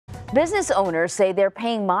Business owners say they're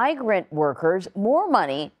paying migrant workers more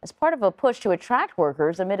money as part of a push to attract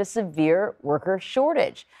workers amid a severe worker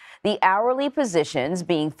shortage. The hourly positions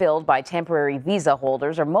being filled by temporary visa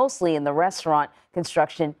holders are mostly in the restaurant,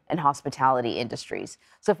 construction, and hospitality industries.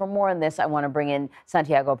 So for more on this, I want to bring in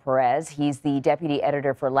Santiago Perez. He's the deputy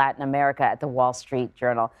editor for Latin America at the Wall Street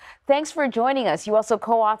Journal. Thanks for joining us. You also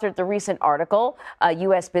co-authored the recent article,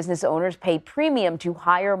 U.S. business owners pay premium to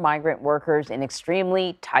hire migrant workers in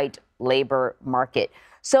extremely tight labor market.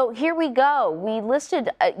 So here we go. We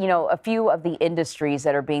listed, a few of the industries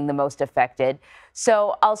that are being the most affected.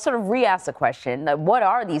 So I'll sort of re-ask the question, what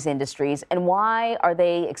are these industries and why are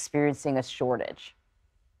they experiencing a shortage?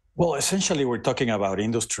 Well, essentially, we're talking about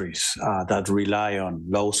industries that rely on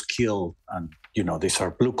low skill and, these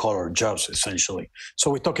are blue collar jobs, essentially.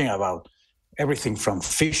 So we're talking about everything from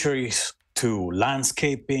fisheries to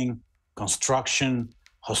landscaping, construction,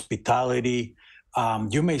 hospitality.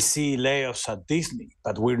 You may see layoffs at Disney,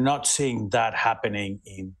 but we're not seeing that happening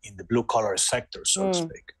in the blue collar sector, so to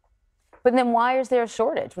speak. But then why is there a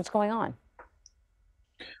shortage? What's going on?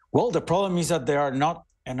 Well, the problem is that there are not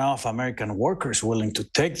enough American workers willing to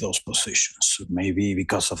take those positions. Maybe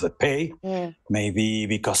because of the pay, maybe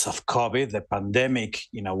because of COVID. The pandemic,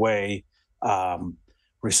 in a way,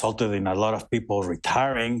 resulted in a lot of people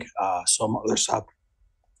retiring. Some others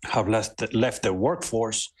have left the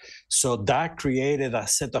workforce. So that created a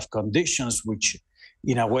set of conditions which,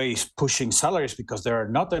 in a way, is pushing salaries because there are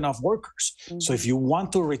not enough workers. So if you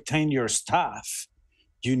want to retain your staff,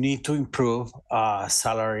 you need to improve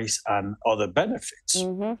salaries and other benefits.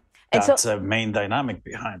 That's the main dynamic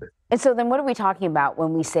behind it. And so then what are we talking about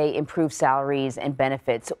when we say improve salaries and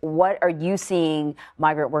benefits? What are you seeing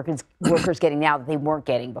migrant workers getting now that they weren't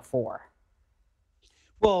getting before?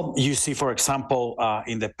 Well, you see, for example,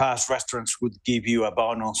 in the past, restaurants would give you a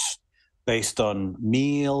bonus based on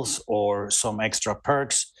meals or some extra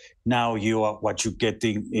perks. Now what you're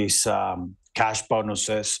getting is cash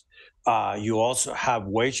bonuses. You also have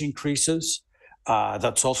wage increases.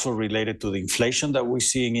 That's also related to the inflation that we're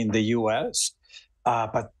seeing in the U.S.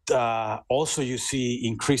 But also you see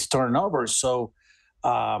increased turnover. So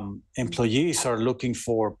employees are looking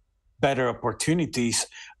for better opportunities,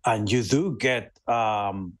 and you do get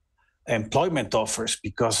employment offers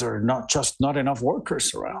because there are not enough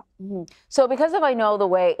workers around. So because I know the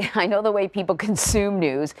way people consume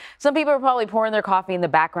news, some people are probably pouring their coffee in the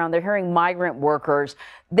background. They're hearing migrant workers.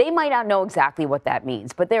 They might not know exactly what that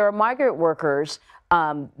means, but there are migrant workers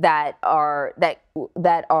that are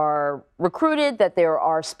recruited, that there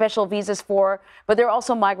are special visas for, but there are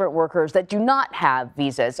also migrant workers that do not have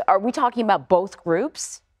visas. Are we talking about both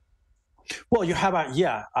groups? Well, you have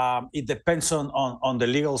it depends on the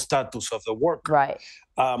legal status of the worker. Right.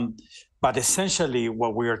 But essentially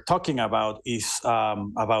what we are talking about is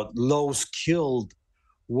about low-skilled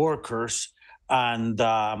workers and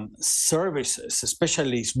services,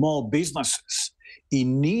 especially small businesses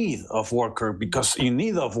in need of workers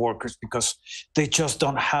because they just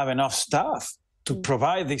don't have enough staff to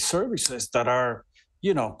provide these services that are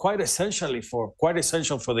quite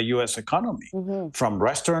essential for the U.S. economy, from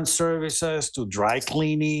restaurant services to dry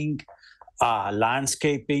cleaning,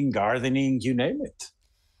 landscaping, gardening, you name it.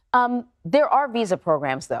 There are visa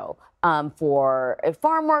programs, though, for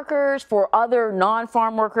farm workers, for other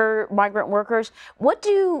non-farm migrant workers. What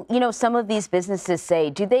do some of these businesses say?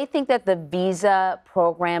 Do they think that the visa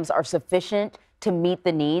programs are sufficient to meet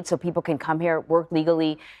the needs so people can come here, work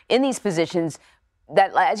legally in these positions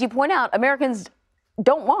that, as you point out, Americans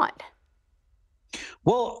don't want?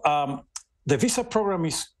 Well, the visa program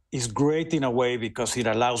is great in a way because it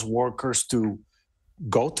allows workers to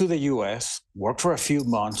go to the U.S., work for a few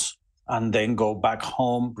months, and then go back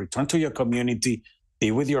home, return to your community, be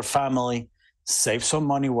with your family, save some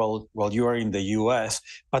money while you are in the U.S.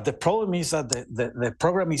 But the problem is that the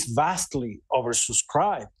program is vastly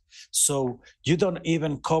oversubscribed. So you don't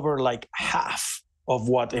even cover like half of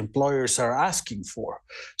what employers are asking for.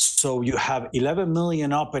 So you have 11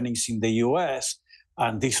 million openings in the U.S.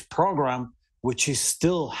 and this program, which is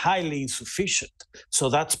still highly insufficient. So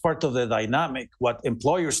that's part of the dynamic. What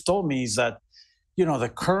employers told me is that, the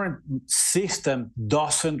current system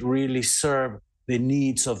doesn't really serve the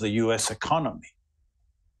needs of the U.S. economy.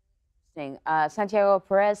 Santiago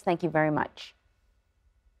Perez, thank you very much.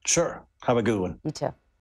 Sure. Have a good one. You too.